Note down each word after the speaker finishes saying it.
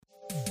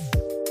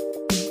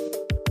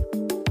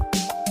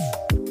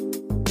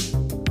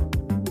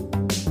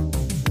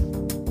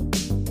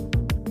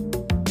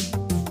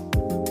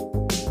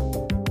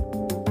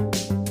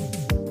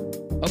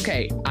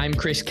I'm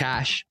Chris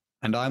Cash.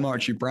 And I'm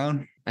Archie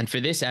Brown. And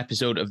for this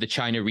episode of the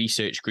China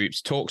Research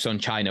Group's Talks on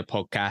China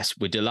podcast,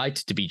 we're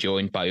delighted to be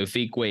joined by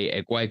Ovigwe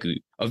Egwegu.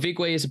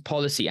 Ovigwe is a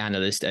policy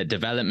analyst at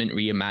Development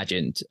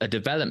Reimagined, a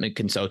development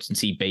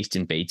consultancy based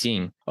in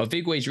Beijing.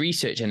 Ovigwe's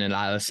research and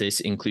analysis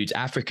includes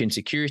African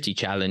security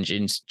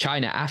challenges,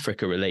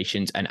 China-Africa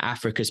relations, and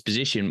Africa's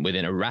position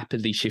within a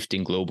rapidly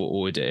shifting global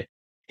order.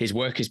 His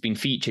work has been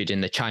featured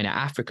in the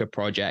China-Africa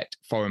Project,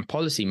 Foreign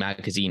Policy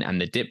Magazine, and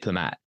The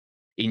Diplomat.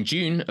 In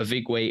June,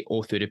 Ovigwe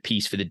authored a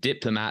piece for The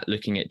Diplomat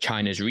looking at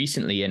China's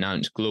recently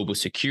announced Global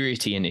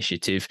Security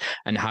Initiative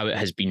and how it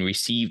has been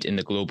received in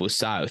the Global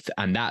South.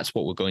 And that's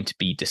what we're going to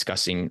be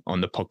discussing on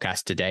the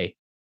podcast today.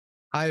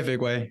 Hi,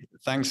 Ovigwe.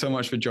 Thanks so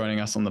much for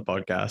joining us on the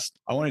podcast.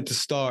 I wanted to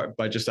start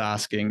by just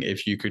asking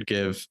if you could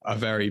give a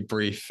very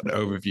brief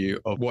overview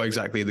of what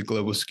exactly the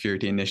Global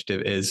Security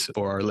Initiative is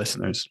for our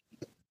listeners.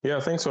 Yeah,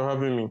 thanks for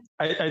having me.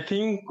 I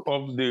think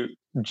of the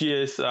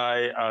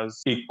GSI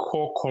as a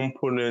core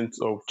component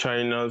of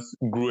China's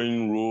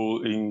growing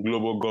role in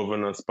global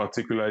governance,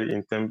 particularly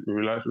in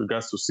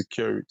regards to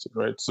security,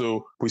 right?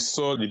 So we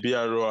saw the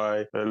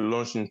BRI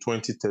launched in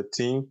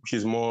 2013, which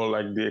is more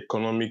like the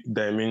economic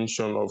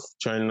dimension of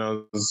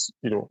China's,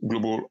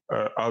 global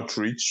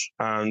outreach.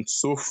 And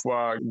so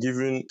far,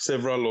 given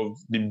several of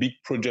the big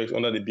projects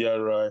under the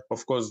BRI,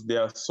 of course,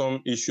 there are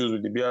some issues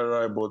with the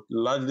BRI, but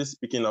largely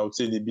speaking, I would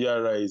say the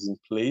BRI is in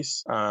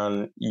place,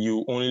 and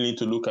you only need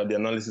to look at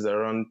the analysis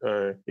around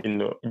the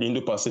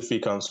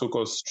Indo-Pacific and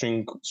so-called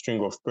string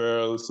of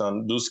pearls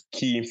and those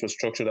key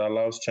infrastructure that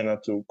allows China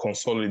to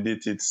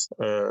consolidate its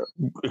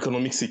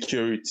economic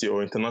security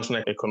or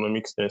international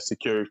economic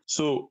security.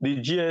 So the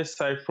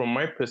GSI, from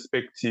my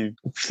perspective,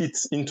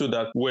 fits into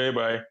that,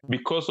 whereby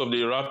because of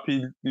the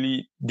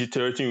rapidly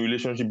deteriorating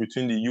relationship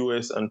between the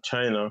US and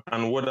China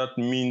and what that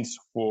means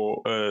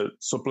for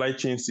supply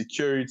chain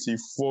security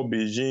for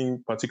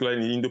Beijing, particularly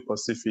in the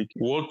Indo-Pacific,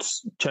 what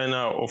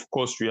China, of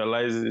course,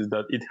 realizes is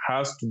that it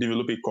has to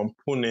develop a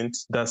component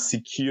that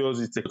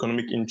secures its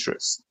economic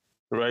interests,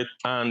 right?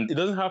 And it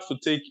doesn't have to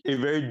take a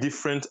very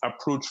different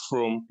approach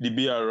from the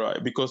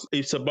BRI, because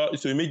it's about,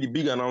 so you make the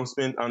big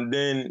announcement and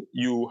then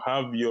you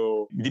have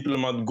your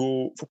diplomat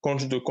go from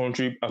country to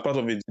country as part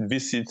of its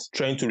visit,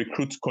 trying to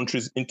recruit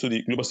countries into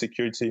the Global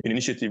Security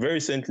Initiative. Very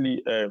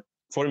recently,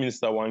 Foreign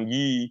Minister Wang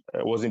Yi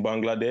was in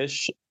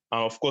Bangladesh,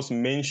 and of course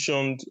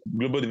mentioned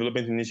Global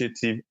Development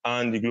Initiative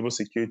and the Global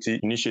Security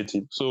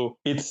Initiative. So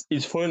it's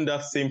following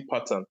that same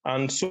pattern.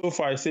 And so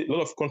far, I say a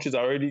lot of countries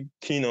are already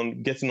keen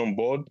on getting on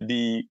board.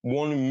 The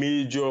one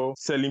major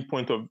selling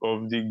point of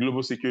the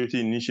Global Security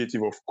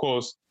Initiative, of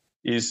course,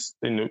 is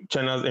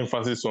China's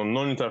emphasis on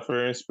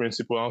non-interference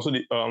principle,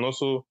 and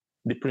also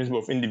the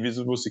principle of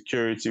indivisible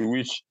security,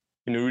 which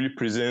really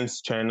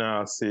presents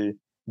China as a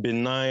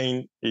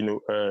benign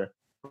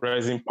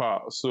rising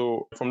power.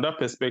 So from that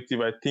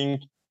perspective, I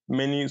think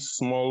many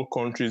small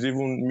countries,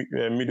 even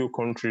middle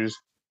countries,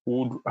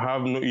 would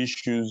have no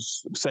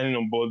issues signing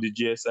on board the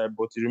GSI,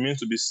 but it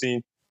remains to be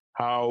seen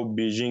how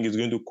Beijing is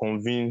going to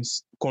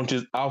convince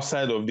countries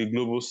outside of the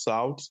global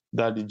south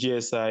that the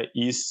GSI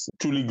is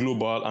truly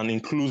global and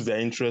includes their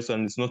interests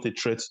and it's not a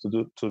threat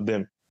to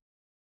them.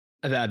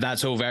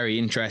 That's all very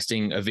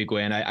interesting,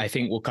 Ovigwe, and I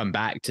think we'll come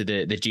back to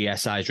the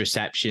GSI's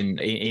reception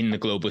in the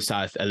global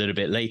south a little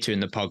bit later in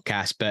the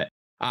podcast, but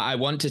I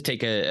want to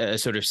take a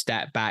sort of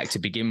step back to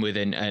begin with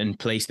and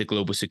place the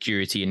Global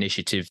Security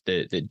Initiative,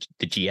 the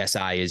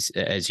GSI, is,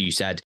 as you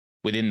said,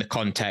 within the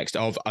context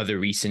of other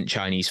recent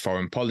Chinese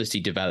foreign policy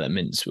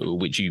developments,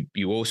 which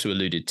you also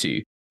alluded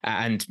to.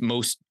 And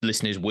most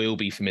listeners will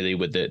be familiar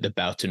with the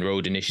Belt and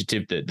Road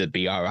Initiative, the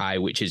BRI,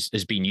 which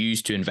has been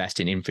used to invest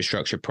in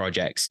infrastructure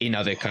projects in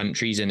other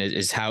countries and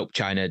has helped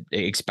China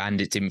expand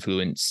its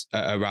influence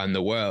around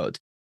the world.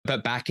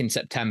 But back in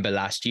September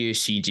last year,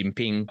 Xi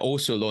Jinping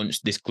also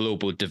launched this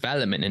Global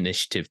Development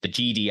Initiative, the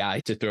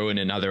GDI, to throw in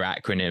another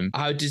acronym.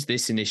 How does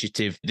this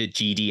initiative, the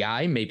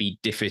GDI, maybe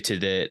differ to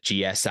the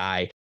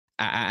GSI?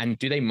 And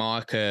do they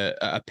mark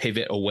a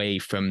pivot away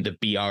from the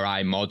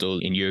BRI model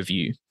in your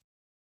view?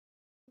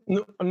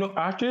 No,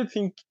 I actually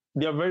think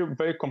they are very,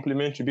 very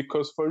complementary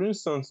because, for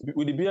instance,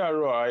 with the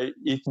BRI,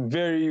 it's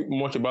very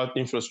much about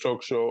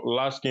infrastructure,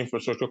 large-scale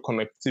infrastructure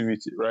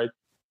connectivity, right?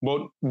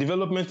 But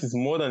development is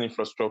more than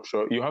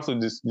infrastructure. You have to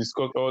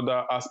discuss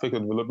other aspects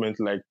of development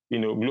like,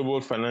 global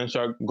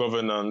financial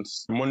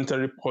governance,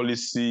 monetary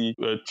policy,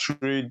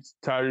 trade,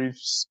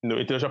 tariffs,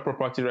 intellectual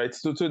property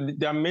rights. So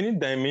there are many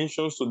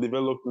dimensions to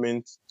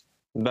development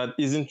that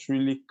isn't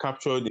really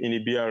captured in the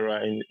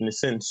BRI in a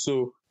sense.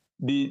 So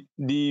the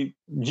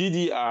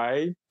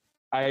GDI,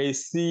 I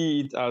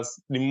see it as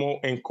the more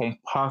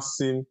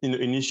encompassing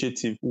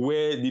initiative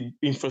where the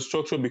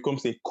infrastructure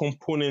becomes a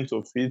component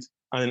of it,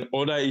 and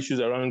other issues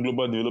around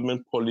global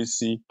development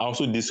policy are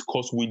also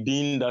discussed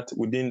within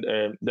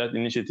that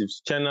initiative.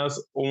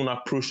 China's own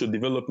approach to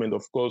development,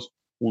 of course,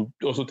 would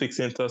also take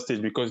center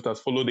stage because it has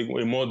followed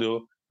a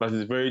model that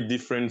is very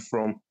different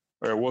from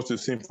what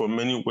we've seen for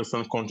many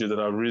Western countries that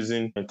have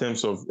risen in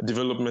terms of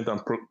development and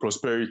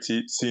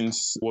prosperity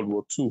since World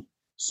War II.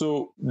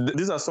 So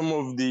these are some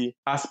of the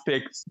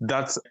aspects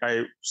that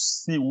I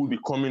see will be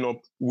coming up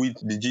with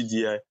the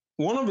GDI.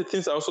 One of the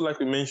things I also like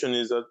to mention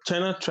is that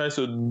China tries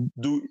to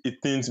do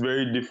things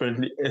very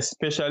differently,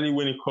 especially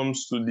when it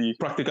comes to the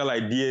practical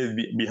ideas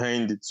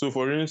behind it. So,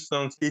 for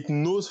instance, it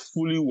knows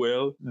fully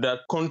well that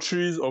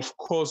countries, of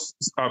course,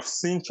 have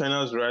seen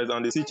China's rise,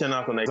 and they see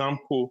China as an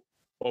example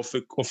of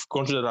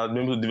countries that have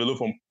been able to develop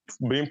from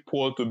being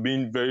poor to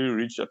being very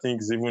rich. I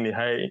think it's even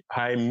a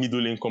high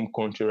middle income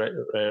country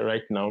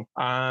right now.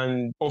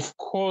 And of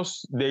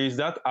course, there is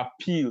that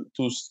appeal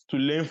to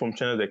learn from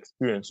China's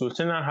experience. So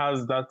China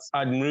has that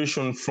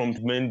admiration from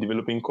many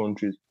developing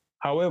countries.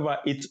 However,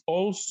 it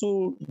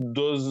also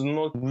does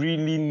not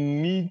really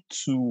need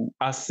to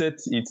assert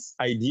its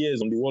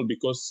ideas on the world,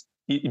 because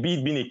it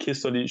being a case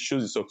study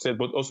shows its success,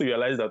 but also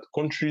realize that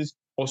countries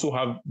also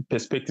have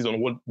perspectives on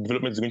what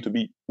development is going to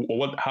be,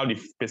 or how they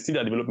perceive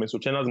their development. So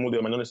China's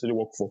model might not necessarily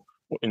work for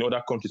in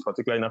other countries,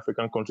 particularly in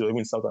African countries or even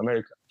in South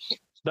America.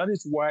 So that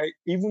is why,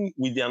 even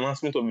with the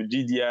announcement of the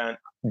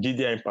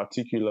GDI in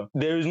particular,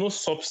 there is no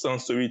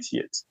substance to it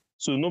yet.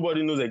 So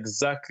nobody knows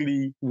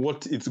exactly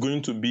what it's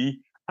going to be.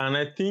 And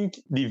I think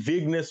the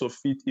vagueness of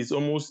it is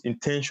almost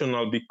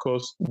intentional,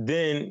 because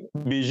then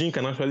Beijing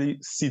can actually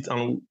sit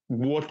and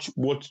watch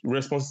what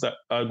responses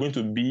are going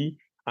to be,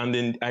 and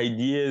then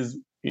ideas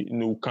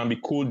can be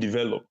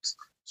co-developed.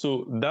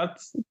 So that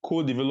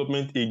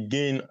co-development,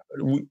 again,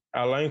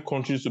 allowing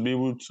countries to be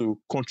able to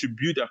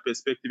contribute their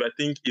perspective, I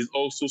think is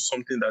also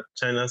something that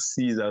China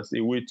sees as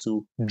a way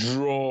to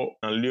draw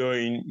and lure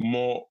in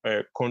more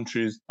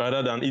countries,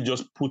 rather than it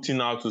just putting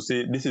out to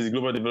say, this is a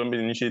global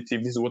development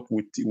initiative, this is what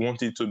we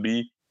want it to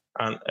be.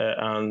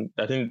 And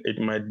I think it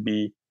might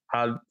be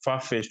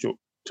far-fetched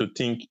to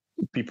think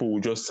people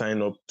will just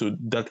sign up to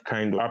that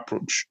kind of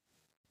approach.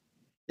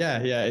 Yeah,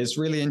 it's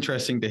really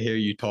interesting to hear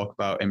you talk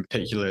about, in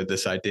particular,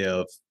 this idea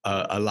of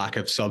a lack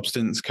of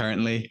substance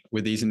currently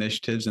with these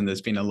initiatives. And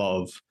there's been a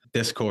lot of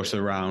discourse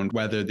around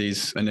whether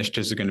these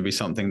initiatives are going to be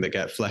something that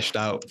get fleshed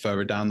out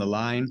further down the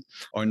line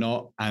or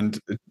not. And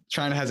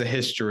China has a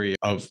history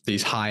of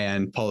these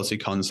high-end policy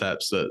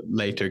concepts that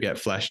later get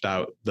fleshed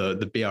out,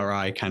 the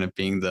BRI kind of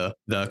being the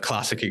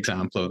classic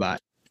example of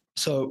that.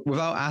 So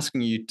without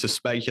asking you to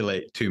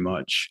speculate too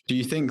much, do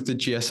you think the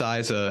GSI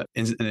is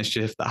an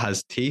initiative that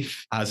has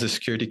teeth as a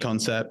security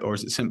concept, or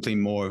is it simply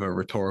more of a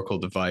rhetorical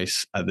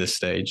device at this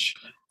stage?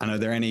 And are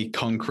there any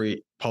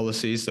concrete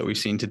policies that we've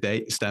seen to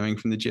date stemming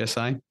from the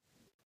GSI?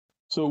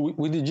 So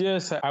with the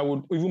GSI, I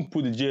would even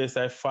put the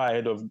GSI far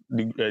ahead of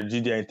the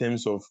GDI in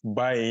terms of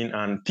buy-in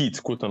and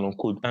teeth, quote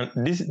unquote. And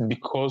this is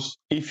because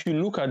if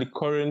you look at the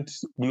current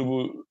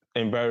global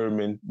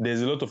environment,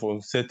 there's a lot of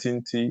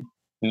uncertainty.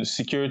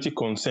 Security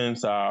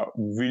concerns are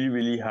really,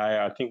 really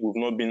high. I think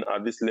we've not been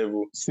at this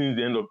level since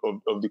the end of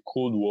the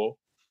Cold War,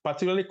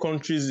 particularly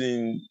countries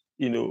in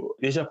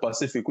Asia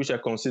Pacific, which I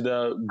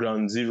consider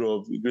ground zero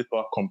of great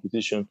power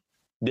competition.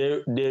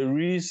 There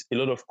is a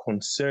lot of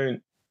concern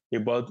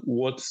about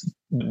what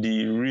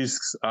the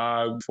risks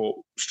are for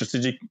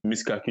strategic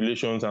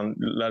miscalculations and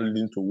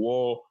leading to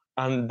war.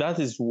 And that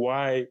is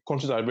why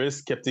countries are very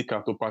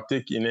skeptical to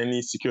partake in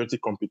any security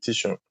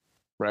competition,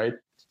 right?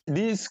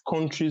 These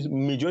countries,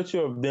 majority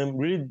of them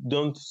really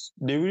don't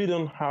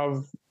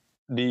have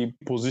the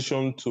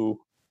position to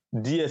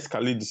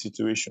de-escalate the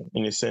situation,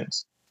 in a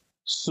sense.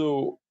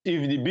 So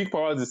if the big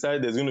powers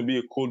decide there's going to be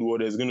a Cold War,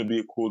 there's going to be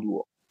a Cold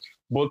War.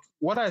 But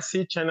what I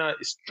see China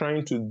is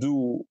trying to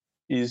do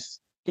is,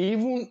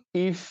 even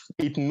if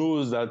it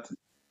knows that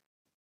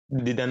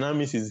the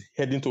dynamics is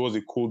heading towards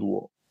a Cold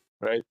War,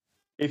 right?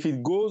 If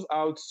it goes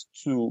out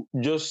to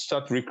just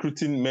start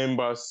recruiting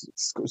members,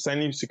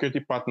 signing security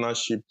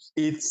partnerships,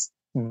 it's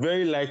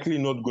very likely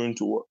not going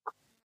to work,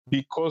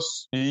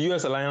 because the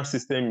US alliance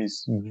system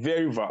is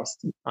very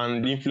vast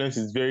and the influence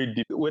is very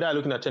deep. Whether I'm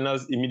looking at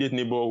China's immediate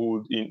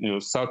neighborhood in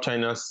South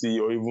China Sea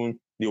or even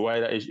the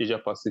wider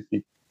Asia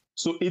Pacific.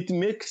 So it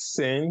makes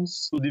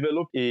sense to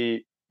develop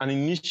an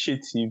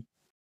initiative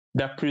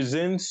that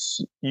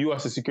presents you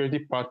as a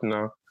security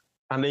partner,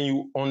 and then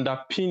you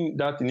underpin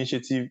that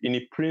initiative in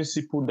a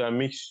principle that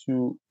makes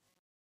you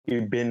a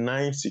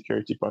benign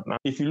security partner.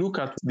 If you look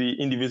at the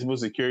indivisible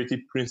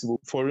security principle,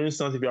 for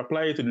instance, if you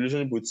apply it to the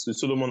relationship with the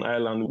Solomon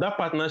Islands, that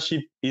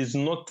partnership is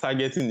not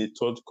targeting the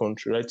third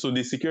country, right? So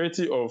the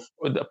security of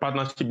the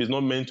partnership is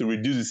not meant to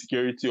reduce the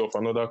security of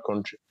another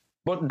country.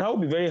 But that would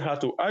be very hard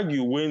to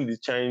argue when the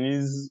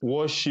Chinese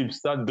warships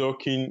start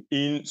docking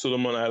in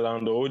Solomon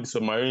Island, or the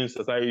submarines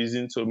that are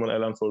using Solomon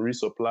Island for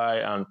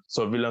resupply and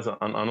surveillance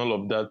and all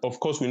of that. Of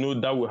course, we know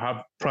that will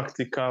have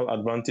practical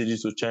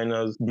advantages to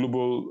China's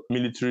global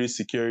military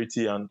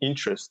security and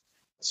interest.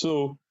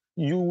 So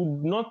you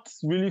would not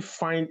really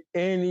find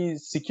any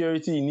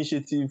security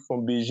initiative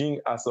from Beijing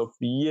as of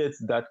yet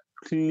that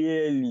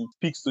clearly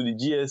speaks to the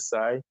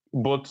GSI.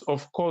 But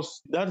of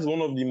course, that is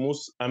one of the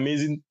most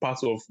amazing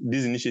parts of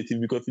this initiative,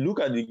 because if you look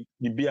at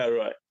the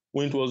BRI,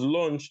 when it was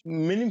launched,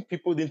 many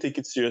people didn't take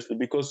it seriously,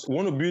 because we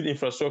want to build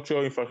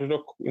infrastructure,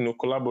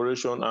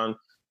 collaboration and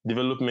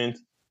development.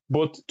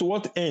 But to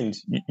what end,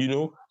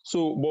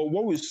 So, but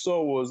what we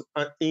saw was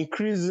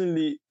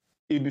increasingly,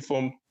 it be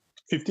from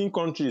 15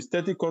 countries,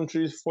 30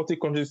 countries, 40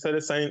 countries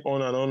started signing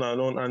on and on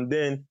and on. And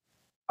then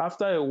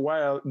after a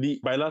while, the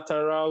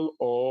bilateral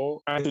or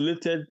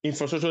isolated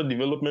infrastructure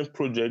development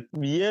project,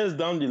 years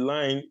down the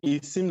line,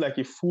 it seemed like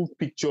a full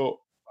picture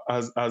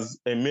has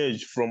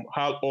emerged from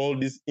how all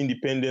these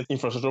independent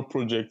infrastructure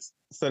projects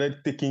started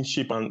taking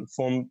shape and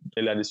formed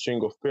like the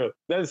string of pearls.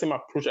 That's the same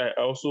approach I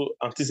also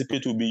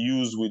anticipate will be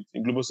used with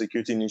the Global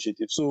Security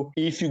Initiative. So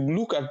if you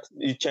look at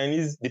the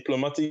Chinese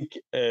diplomatic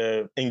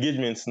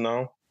engagements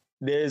now,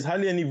 there is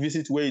hardly any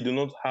visit where you do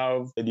not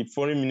have the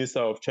foreign minister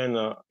of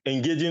China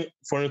engaging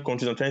foreign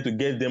countries and trying to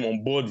get them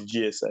on board the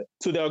GSI.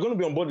 So they are going to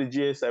be on board the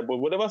GSI, but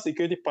whatever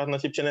security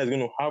partnership China is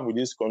going to have with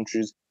these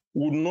countries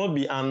would not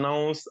be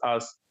announced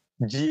as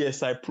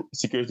GSI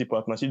security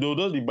partnership. They'll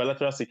just be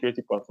bilateral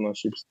security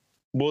partnerships.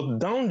 But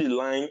down the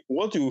line,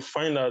 what you will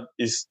find out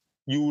is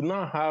you will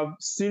now have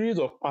series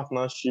of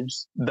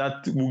partnerships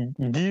that will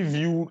give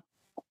you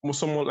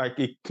somewhat like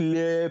a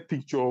clear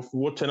picture of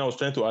what China was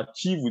trying to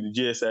achieve with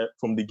the GSI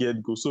from the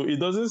get-go. So it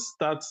doesn't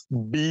start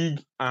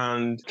big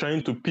and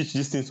trying to pitch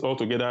these things all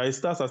together. It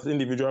starts as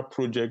individual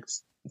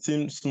projects. It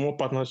seems small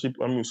partnership.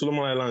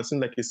 Solomon Islands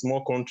seems like a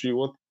small country.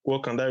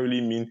 What can that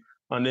really mean?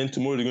 And then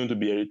tomorrow it's going to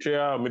be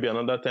Eritrea, or maybe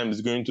another time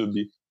it's going to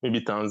be maybe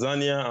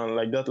Tanzania, and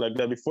like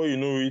that. Before you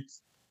know it,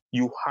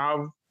 you have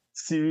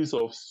series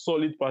of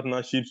solid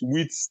partnerships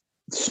with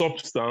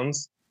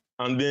substance,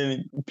 and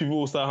then people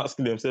will start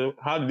asking themselves,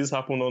 how did this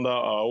happen under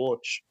our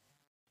watch?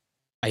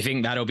 I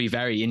think that'll be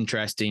very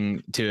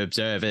interesting to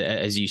observe,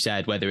 as you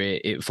said, whether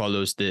it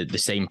follows the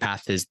same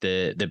path as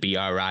the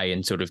BRI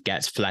and sort of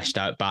gets fleshed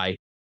out by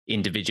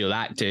individual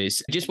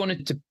actors. I just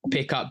wanted to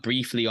pick up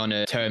briefly on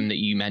a term that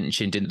you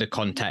mentioned in the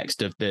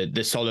context of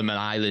the Solomon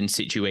Islands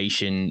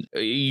situation.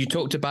 You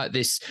talked about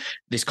this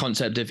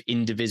concept of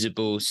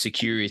indivisible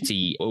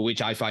security,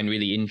 which I find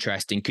really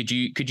interesting. Could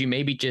you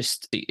maybe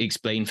just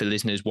explain for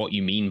listeners what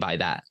you mean by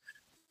that?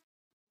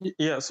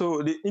 Yeah,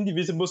 so the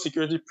indivisible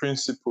security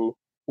principle,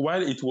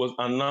 while it was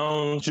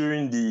announced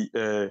during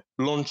the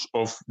launch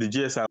of the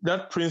GSI,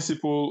 that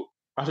principle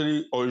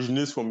actually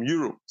originates from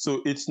Europe.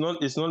 So it's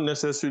not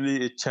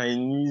necessarily a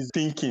Chinese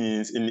thinking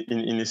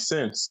in a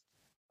sense.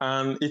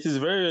 And it is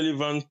very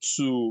relevant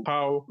to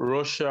how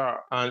Russia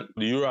and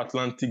the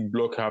Euro-Atlantic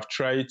bloc have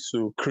tried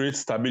to create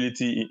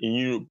stability in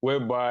Europe,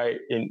 whereby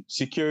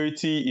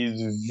security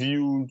is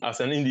viewed as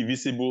an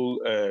indivisible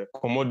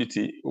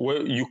commodity,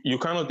 where you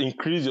cannot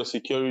increase your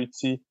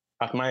security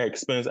at my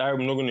expense.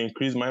 I'm not going to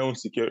increase my own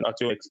security at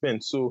your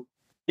expense. So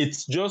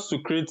it's just to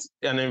create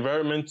an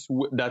environment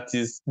that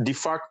is de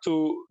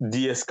facto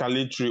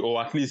de-escalatory,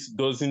 or at least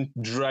doesn't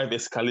drive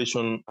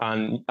escalation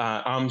and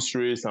arms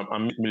race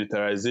and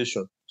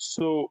militarization.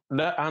 So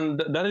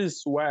that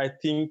is why I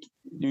think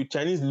the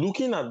Chinese,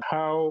 looking at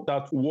how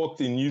that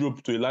worked in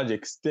Europe to a large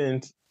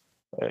extent,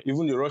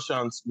 even the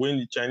Russians, when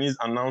the Chinese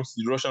announced,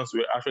 the Russians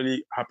were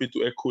actually happy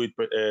to echo it.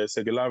 But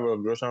Sergei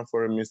Lavrov, the Russian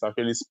foreign minister,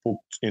 actually spoke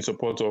in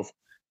support of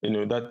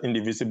that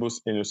indivisible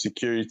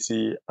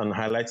security, and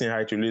highlighting how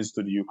it relates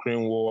to the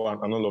Ukraine war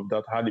and all of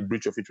that, how the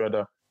breach of each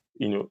other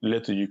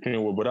led to the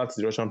Ukraine war. But that's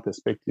the Russian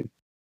perspective.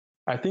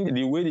 I think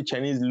the way the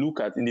Chinese look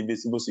at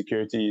indivisible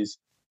security is,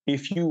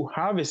 if you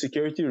have a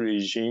security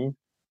regime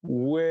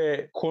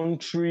where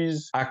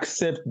countries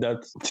accept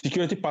that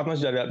security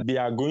partners that they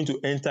are going to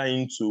enter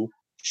into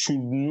should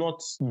not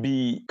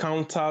be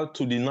counter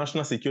to the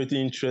national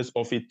security interests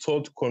of a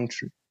third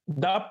country,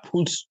 that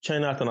puts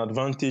China at an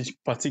advantage,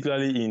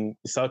 particularly in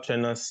South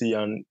China Sea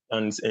and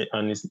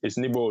its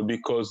neighborhood,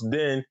 because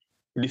then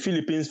the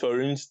Philippines, for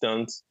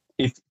instance,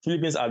 if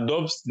Philippines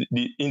adopts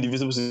the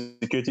indivisible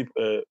security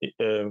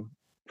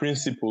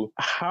principle,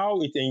 how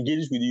it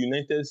engages with the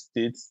United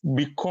States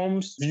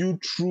becomes viewed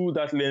through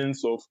that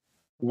lens of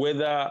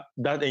whether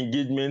that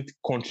engagement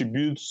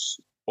contributes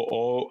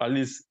or at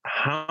least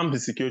harms the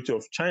security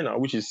of China,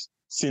 which is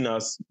seen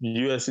as the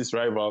US's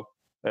rival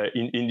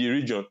in the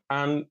region.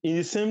 And in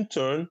the same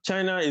turn,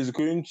 China is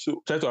going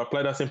to try to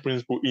apply that same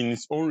principle in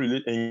its own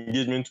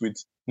engagement with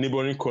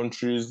neighboring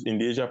countries in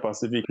the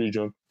Asia-Pacific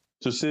region,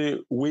 to say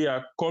we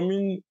are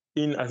coming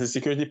in as a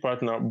security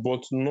partner,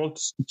 but not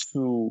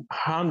to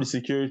harm the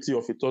security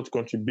of a third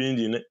country, being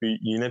the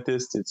United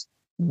States.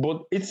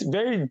 But it's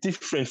very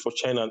different for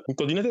China,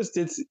 because the United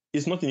States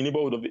is not in the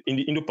neighborhood in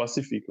the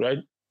Indo-Pacific, right?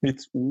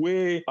 It's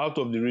way out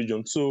of the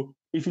region. So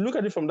if you look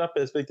at it from that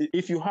perspective,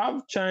 if you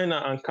have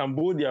China and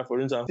Cambodia, for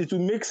instance, it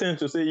will make sense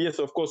to say, yes,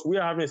 of course, we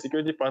are having a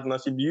security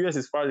partnership. The US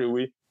is far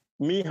away.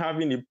 Me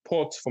having a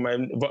port for my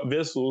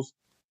vessels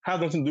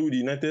has nothing to do with the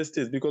United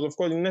States, because, of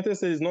course, the United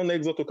States is not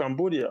next door to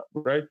Cambodia,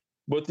 right?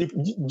 But the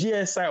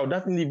GSI, or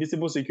that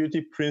indivisible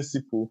security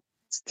principle,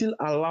 still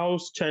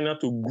allows China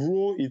to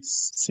grow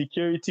its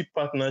security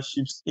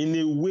partnerships in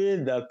a way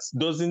that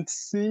doesn't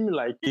seem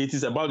like it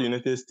is about the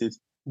United States.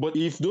 But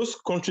if those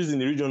countries in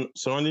the region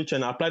surrounding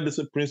China apply this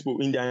principle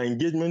in their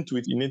engagement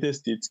with the United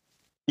States,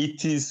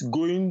 it is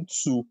going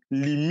to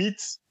limit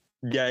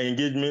their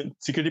engagement,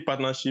 security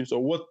partnerships,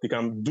 or what they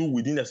can do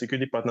within their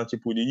security partnership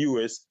with the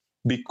US.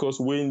 Because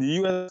when the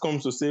US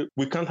comes to say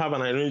we can't have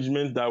an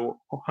arrangement that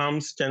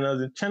harms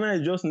China, China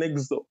is just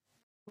next door,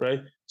 right?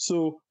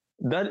 So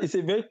that is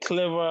a very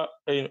clever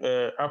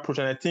approach,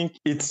 and I think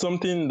it's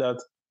something that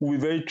will be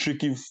very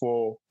tricky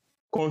for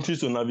countries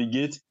to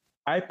navigate.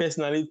 I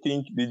personally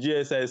think the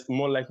GSI is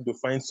more likely to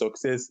find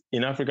success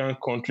in African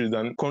countries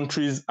than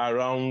countries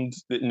around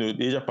the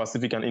Asia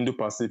Pacific and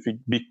Indo-Pacific,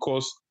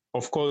 because,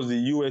 of course, the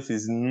US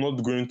is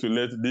not going to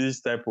let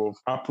this type of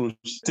approach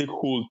take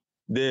hold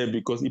there,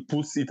 because it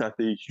puts it at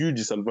a huge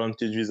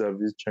disadvantage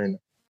vis-a-vis China.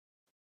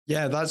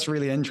 Yeah, that's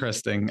really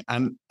interesting.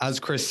 And as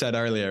Chris said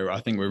earlier, I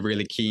think we're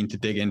really keen to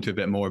dig into a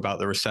bit more about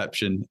the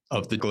reception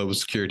of the Global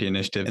Security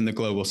Initiative in the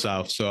Global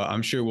South. So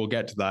I'm sure we'll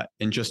get to that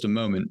in just a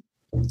moment.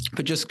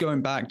 But just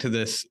going back to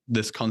this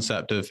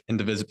concept of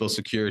indivisible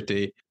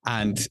security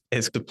and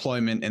its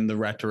deployment in the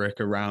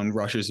rhetoric around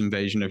Russia's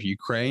invasion of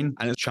Ukraine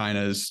and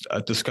China's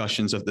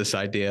discussions of this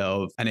idea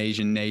of an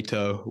Asian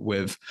NATO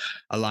with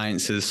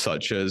alliances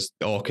such as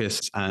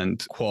AUKUS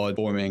and Quad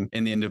forming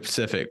in the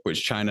Indo-Pacific,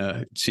 which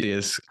China sees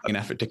as an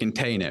effort to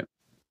contain it.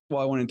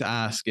 What I wanted to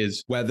ask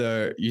is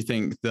whether you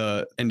think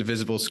the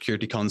indivisible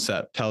security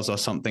concept tells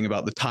us something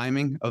about the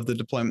timing of the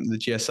deployment of the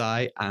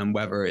GSI, and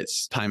whether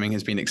its timing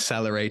has been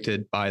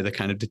accelerated by the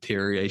kind of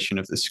deterioration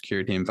of the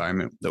security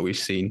environment that we've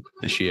seen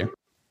this year.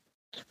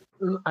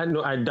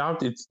 I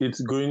doubt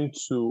it's going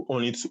to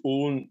on its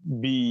own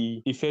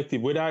be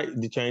effective. Whether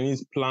the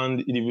Chinese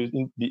planned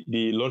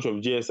the launch of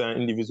GSI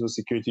and indivisible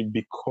security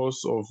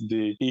because of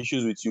the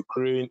issues with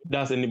Ukraine,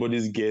 that's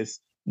anybody's guess.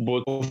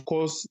 But of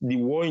course, the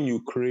war in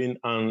Ukraine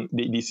and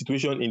the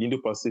situation in the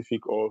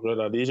Indo-Pacific, or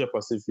rather the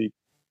Asia-Pacific,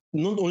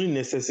 not only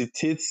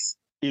necessitates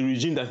a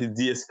regime that is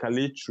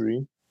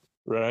de-escalatory,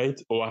 right,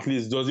 or at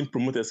least doesn't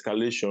promote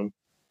escalation,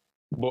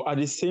 but at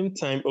the same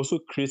time also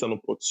creates an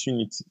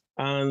opportunity.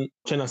 And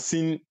China has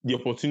seen the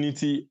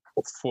opportunity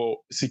for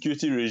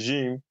security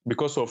regime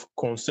because of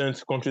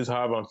concerns countries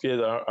have and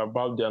fears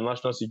about their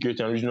national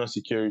security and regional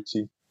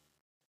security.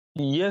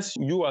 Yes,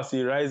 you as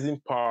a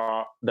rising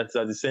power that's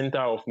at the center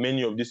of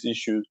many of these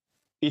issues,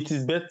 it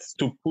is best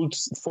to put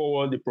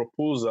forward a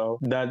proposal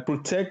that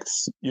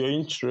protects your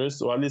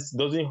interests, or at least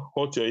doesn't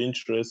hurt your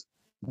interests,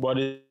 but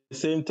at the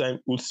same time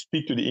would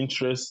speak to the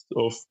interests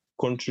of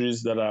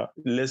countries that are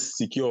less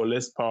secure or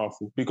less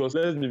powerful. Because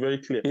let's be very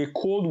clear, a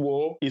Cold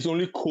War is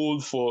only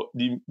cold for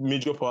the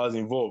major powers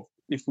involved.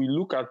 If we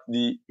look at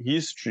the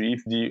history,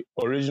 if the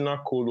original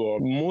Cold War,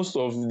 most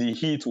of the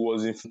heat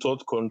was in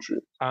third country.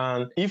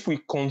 And if we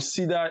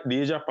consider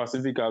the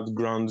Asia-Pacific as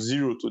ground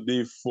zero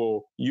today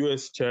for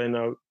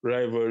US-China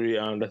rivalry,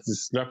 and that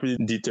is rapidly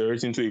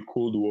deteriorating to a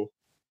Cold War,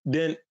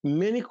 then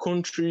many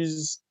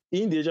countries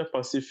in the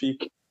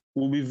Asia-Pacific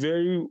will be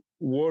very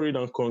worried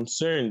and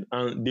concerned,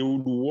 and they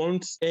would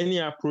want any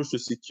approach to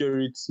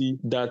security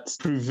that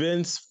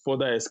prevents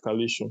further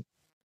escalation.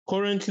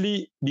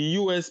 Currently, the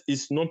US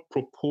is not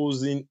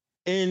proposing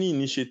any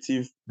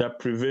initiative that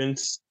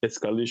prevents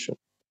escalation.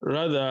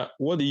 Rather,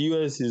 what the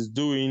US is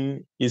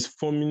doing is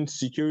forming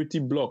security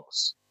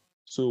blocks.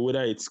 So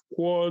whether it's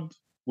Quad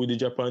with the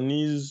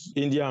Japanese,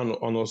 India, and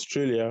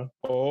Australia,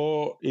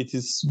 or it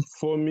is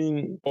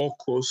forming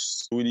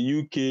AUKUS with the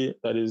UK,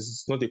 that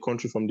is not a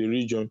country from the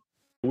region,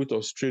 with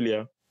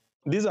Australia.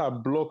 These are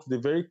blocks, the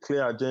very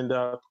clear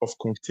agenda of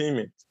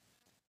containment.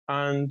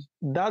 And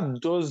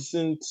that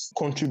doesn't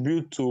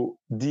contribute to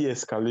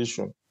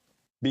de-escalation,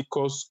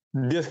 because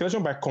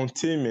de-escalation by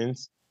containment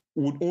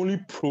would only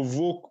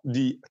provoke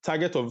the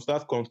target of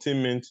that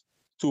containment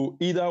to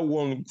either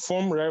one,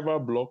 form rival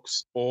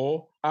blocks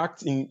or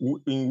act in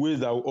ways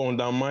that will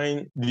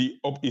undermine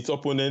its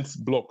opponent's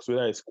blocks,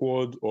 whether it's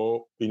Quad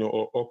or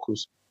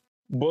AUKUS.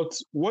 But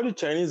what the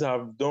Chinese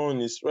have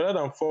done is, rather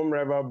than form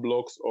rival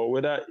blocks, or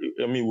we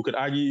could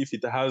argue if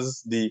it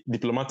has the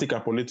diplomatic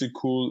and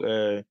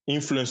political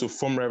influence to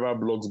form rival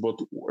blocks, but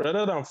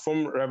rather than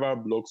form rival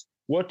blocks,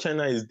 what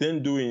China is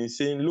then doing is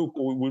saying, look,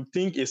 we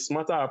think a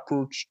smarter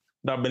approach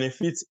that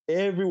benefits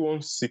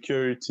everyone's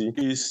security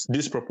is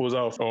this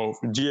proposal of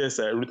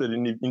GSI, rooted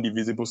in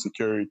indivisible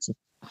security.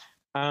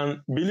 And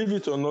believe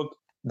it or not,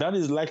 that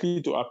is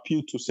likely to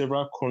appeal to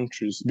several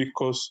countries,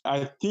 because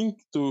I think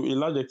to a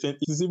large extent,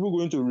 it is even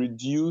going to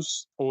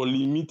reduce or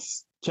limit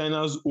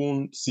China's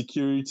own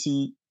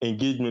security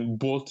engagement,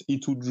 but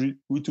it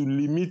would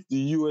limit the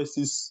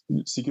US's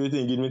security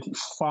engagement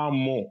far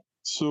more.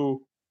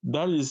 So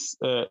that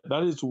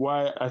is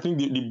why I think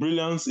the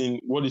brilliance in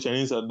what the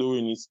Chinese are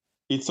doing is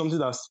it's something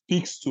that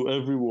speaks to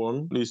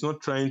everyone. It's not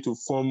trying to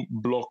form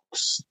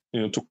blocks,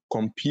 to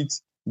compete,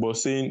 but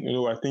saying,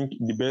 I think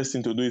the best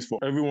thing to do is for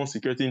everyone's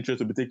security interest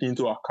to be taken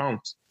into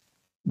account.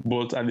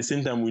 But at the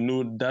same time, we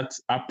know that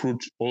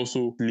approach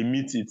also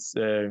limits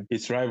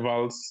its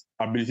rivals'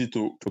 ability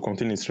to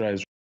contain its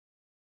rise.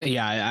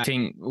 Yeah, I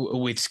think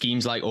with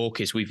schemes like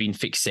AUKUS, we've been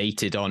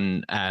fixated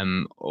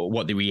on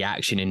what the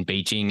reaction in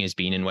Beijing has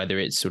been and whether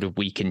it's sort of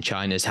weakened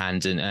China's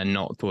hands and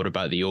not thought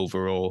about the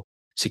overall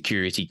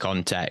security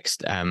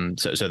context.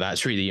 So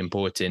that's really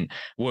important.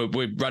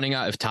 We're running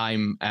out of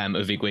time,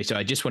 Ovigwe, so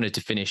I just wanted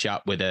to finish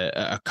up with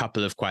a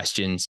couple of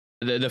questions.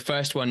 The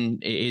first one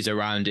is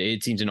around,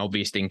 it seems an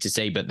obvious thing to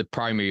say, but the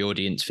primary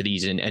audience for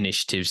these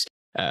initiatives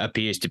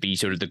appears to be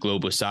sort of the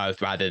global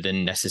south rather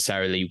than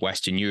necessarily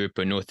Western Europe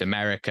or North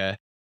America.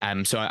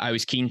 So I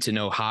was keen to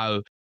know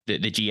how the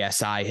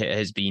GSI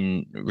has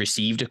been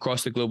received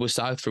across the global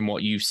south from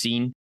what you've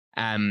seen.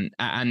 And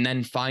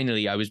then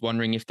finally, I was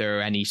wondering if there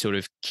are any sort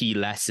of key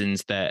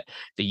lessons that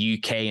the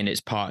UK and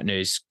its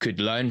partners could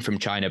learn from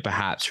China,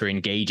 perhaps for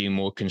engaging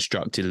more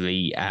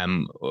constructively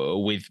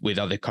with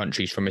other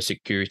countries from a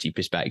security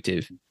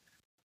perspective.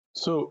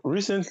 So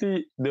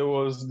recently, there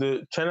was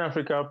the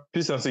China-Africa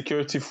Peace and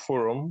Security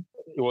Forum.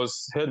 It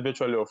was held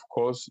virtually, of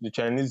course. The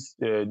Chinese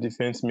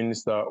defense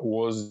minister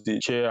was the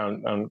chair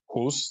and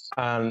host,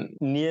 and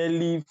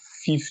nearly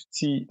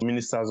 50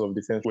 ministers of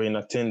defense were in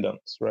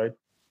attendance, right?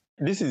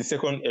 This is the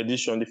second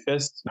edition. The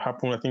first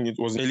happened, I think it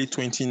was early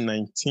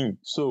 2019.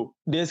 So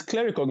there's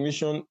clear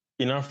recognition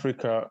in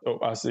Africa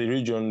as a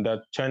region that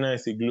China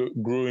is a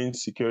growing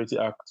security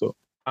actor.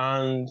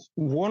 And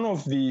one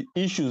of the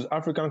issues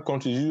African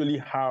countries usually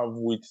have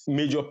with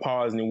major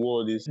powers in the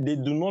world is they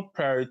do not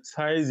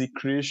prioritize the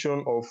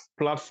creation of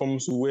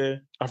platforms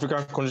where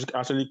African countries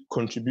actually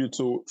contribute.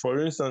 So, for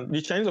instance,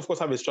 the Chinese, of course,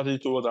 have a strategy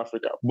towards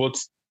Africa, but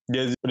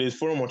there's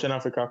Forum on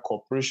China-Africa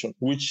Cooperation,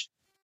 which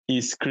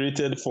is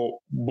created for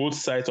both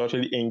sides to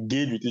actually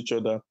engage with each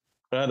other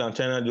rather than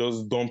China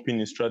just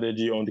dumping a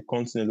strategy on the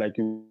continent. Like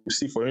you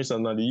see, for instance,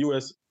 now the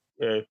US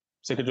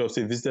Secretary of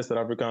State visited South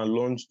Africa and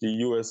launched the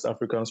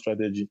US-African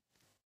strategy.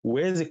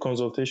 Where's the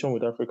consultation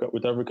with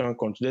African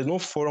countries? There's no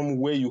forum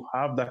where you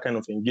have that kind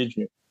of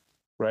engagement,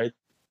 right?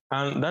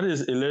 And that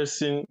is a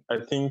lesson, I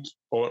think,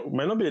 or it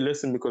might not be a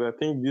lesson because I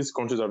think these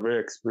countries are very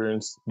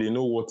experienced. They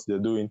know what they're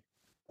doing.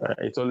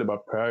 It's all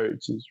about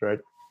priorities, right?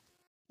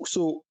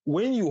 So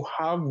when you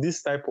have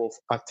this type of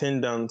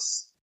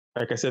attendance,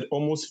 like I said,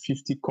 almost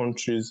 50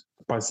 countries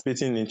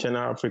participating in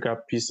China-Africa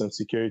Peace and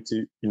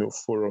Security,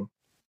 forum,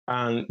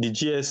 and the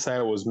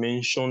GSI was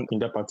mentioned in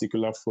that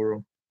particular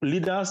forum.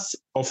 Leaders,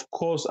 of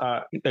course,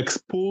 are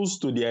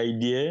exposed to the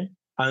idea,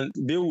 and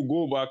they will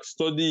go back,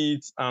 study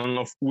it, and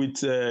with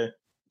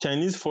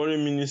Chinese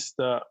foreign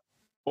minister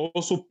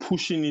also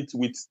pushing it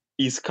with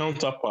his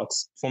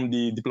counterparts from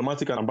the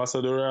diplomatic and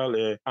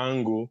ambassadorial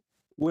angle.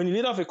 When the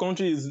leader of a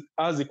country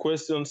asks the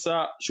question,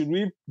 sir, should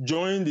we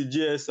join the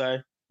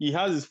GSI? He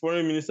has his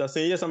foreign minister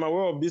saying, yes, I'm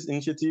aware of this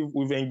initiative.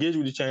 We've engaged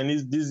with the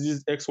Chinese.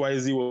 This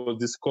XYZ was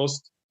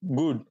discussed.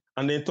 Good.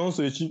 And then turns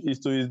to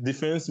his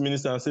defense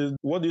minister and says,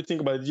 what do you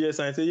think about the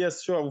GSI? And say,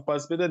 yes, sure, we've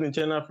participated in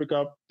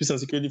China-Africa Peace and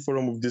Security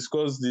Forum. We've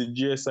discussed the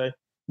GSI.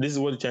 This is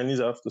what the Chinese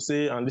have to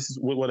say, and this is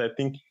what I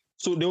think.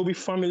 So there will be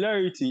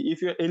familiarity.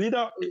 If you're a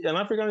leader, an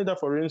African leader,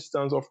 for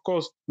instance, of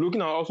course,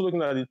 looking at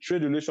the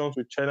trade relations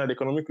with China, the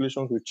economic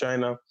relations with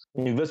China,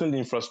 investment in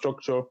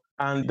infrastructure,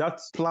 and that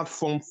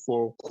platform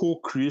for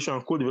co-creation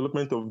and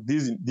co-development of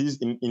these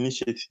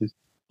initiatives.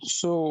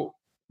 So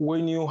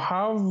when you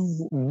have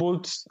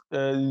both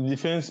the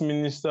defense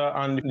minister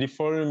and the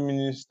foreign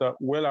minister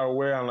well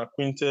aware and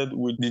acquainted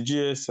with the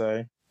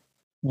GSI,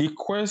 the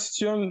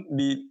question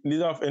the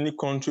leader of any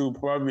country will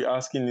probably be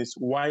asking is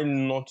why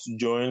not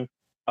join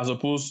as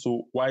opposed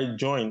to why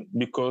join?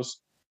 Because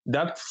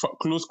that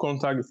close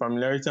contact, the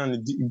familiarity,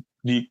 and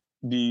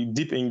the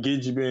deep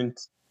engagement,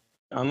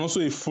 and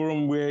also a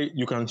forum where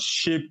you can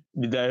shape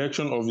the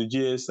direction of the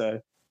GSI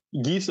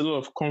gives a lot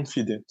of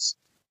confidence.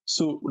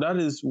 So that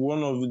is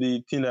one of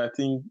the things that I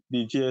think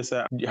the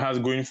GSI has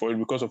going for it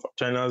because of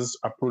China's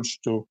approach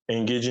to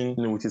engaging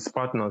with its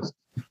partners.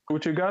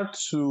 With regard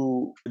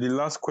to the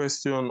last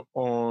question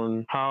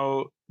on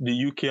how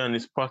the UK and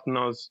its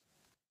partners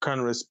can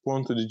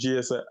respond to the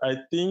GSI, I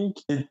think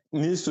it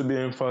needs to be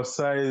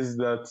emphasized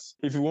that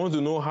if you want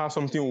to know how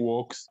something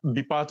works,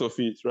 be part of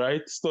it,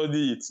 right?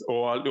 Study it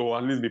or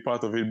at least be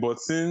part of it. But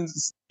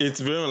since it's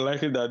very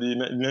unlikely that the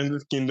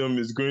United Kingdom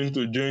is going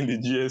to join the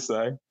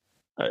GSI,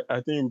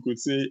 I think we could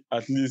say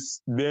at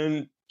least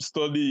then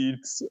study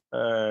it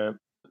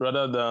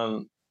rather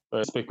than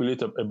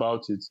speculate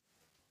about it.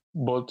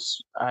 But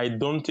I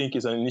don't think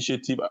it's an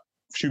initiative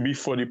should be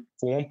for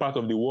one part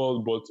of the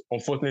world, but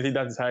unfortunately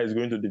that is how it's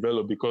going to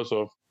develop because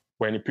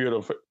we're in a period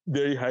of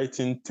very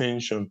heightened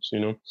tensions,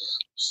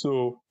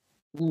 So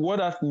what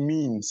that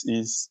means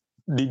is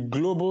the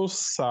global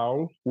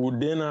south would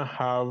then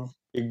have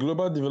a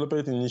global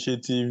development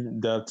initiative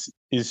that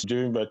is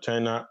driven by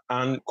China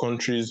and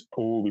countries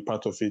who will be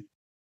part of it.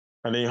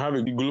 And then you have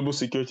a global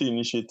security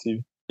initiative,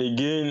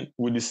 again,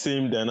 with the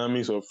same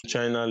dynamics of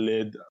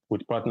China-led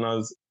with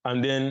partners,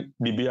 and then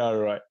the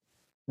BRI.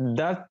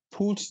 That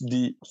puts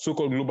the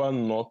so-called global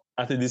north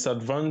at a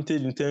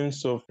disadvantage in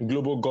terms of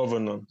global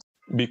governance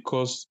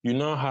because you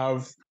now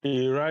have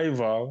a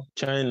rival,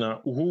 China,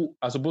 who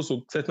are supposed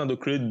to set out to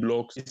create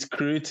blocks. It's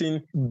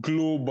creating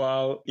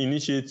global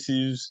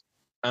initiatives,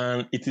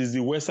 and it is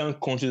the Western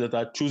countries that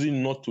are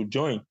choosing not to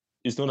join.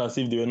 It's not as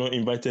if they were not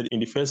invited in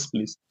the first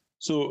place.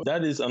 So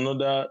that is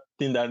another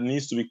thing that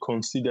needs to be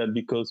considered,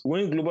 because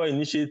when global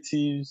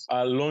initiatives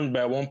are launched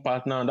by one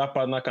partner and that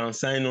partner can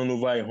sign on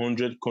over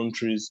 100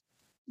 countries,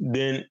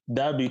 then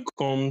that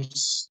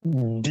becomes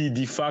the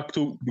de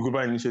facto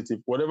global initiative.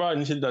 Whatever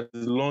initiative that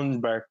is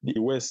launched by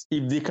the West,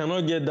 if they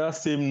cannot get that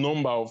same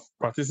number of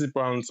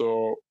participants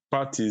or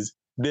parties,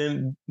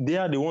 then they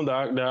are the ones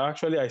that are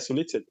actually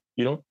isolated,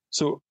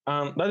 So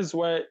that is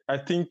why I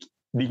think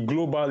the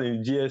global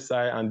in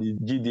GSI and the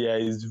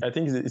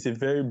GDI it's a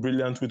very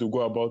brilliant way to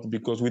go about it,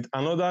 because with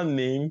another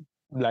name,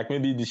 like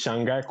maybe the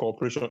Shanghai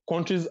Cooperation,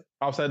 countries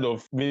outside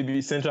of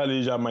maybe Central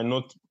Asia might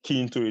not key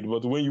into it.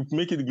 But when you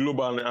make it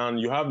global and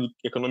you have the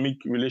economic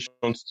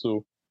relations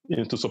to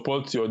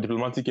support your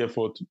diplomatic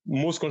effort,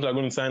 most countries are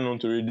going to sign on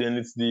to it. Then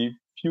it's the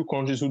few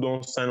countries who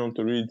don't sign on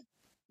to it,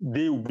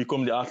 they will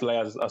become the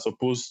outliers, as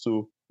opposed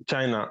to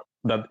China,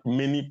 that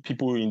many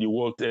people in the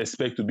world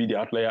expect to be the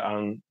outlier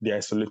and the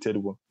isolated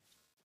one.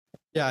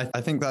 Yeah,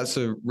 I think that's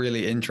a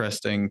really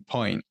interesting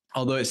point.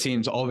 Although it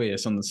seems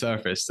obvious on the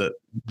surface that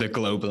the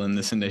global in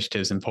this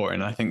initiative is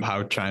important, I think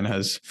how China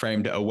has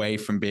framed it away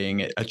from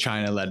being a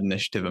China-led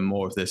initiative and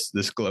more of this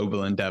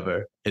global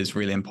endeavor is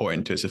really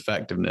important to its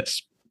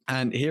effectiveness.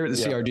 And here at the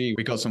CRG,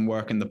 we got some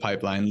work in the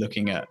pipeline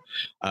looking at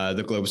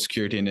the Global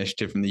Security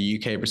Initiative from the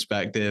UK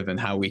perspective and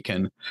how we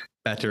can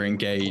better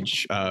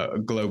engage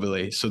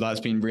globally. So that's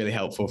been really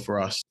helpful for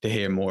us to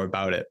hear more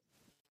about it.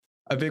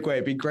 Avigwe,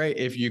 it'd be great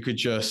if you could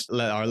just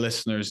let our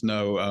listeners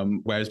know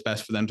where it's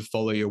best for them to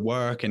follow your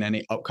work and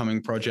any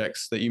upcoming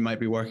projects that you might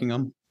be working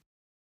on.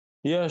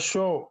 Yeah,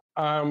 sure.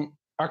 I'm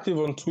active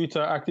on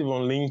Twitter, active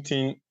on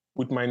LinkedIn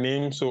with my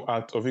name, so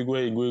at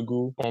Ovigwe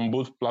Igwegu on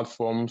both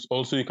platforms.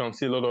 Also, you can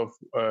see a lot of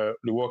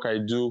the work I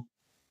do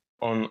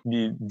on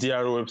the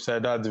DRO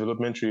website, at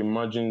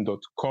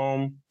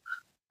developmentreimagine.com,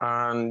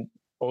 and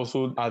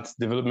also at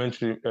Development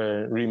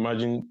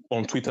Reimagine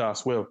on Twitter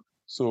as well.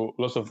 So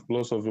lots of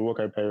the work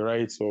I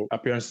write or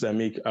appearances I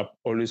make are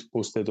always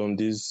posted on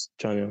these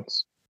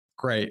channels.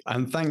 Great.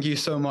 And thank you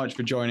so much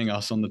for joining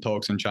us on the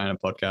Talks in China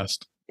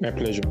podcast. My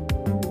pleasure.